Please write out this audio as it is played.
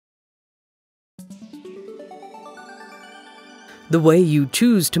The way you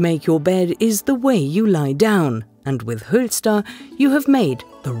choose to make your bed is the way you lie down, and with Hülsta, you have made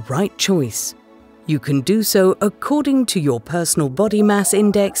the right choice. You can do so according to your personal body mass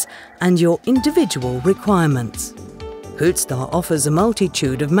index and your individual requirements. Hülsta offers a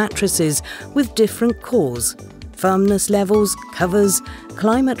multitude of mattresses with different cores, firmness levels, covers,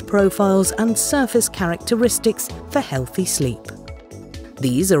 climate profiles and surface characteristics for healthy sleep.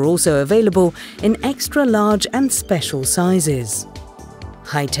 These are also available in extra large and special sizes.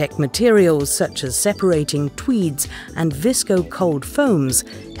 High-tech materials such as separating tweeds and visco-cold foams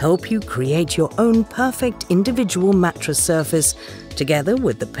help you create your own perfect individual mattress surface together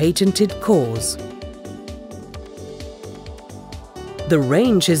with the patented cores. The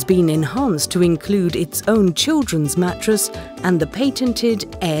range has been enhanced to include its own children's mattress and the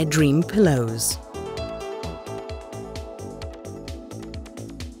patented Air Dream pillows.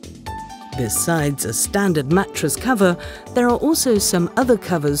 Besides a standard mattress cover, there are also some other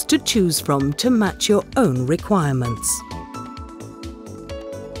covers to choose from to match your own requirements.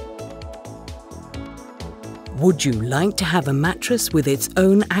 Would you like to have a mattress with its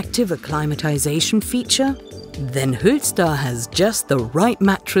own active acclimatization feature? Then Hülsta has just the right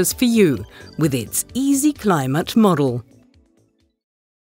mattress for you with its Easy Climate model.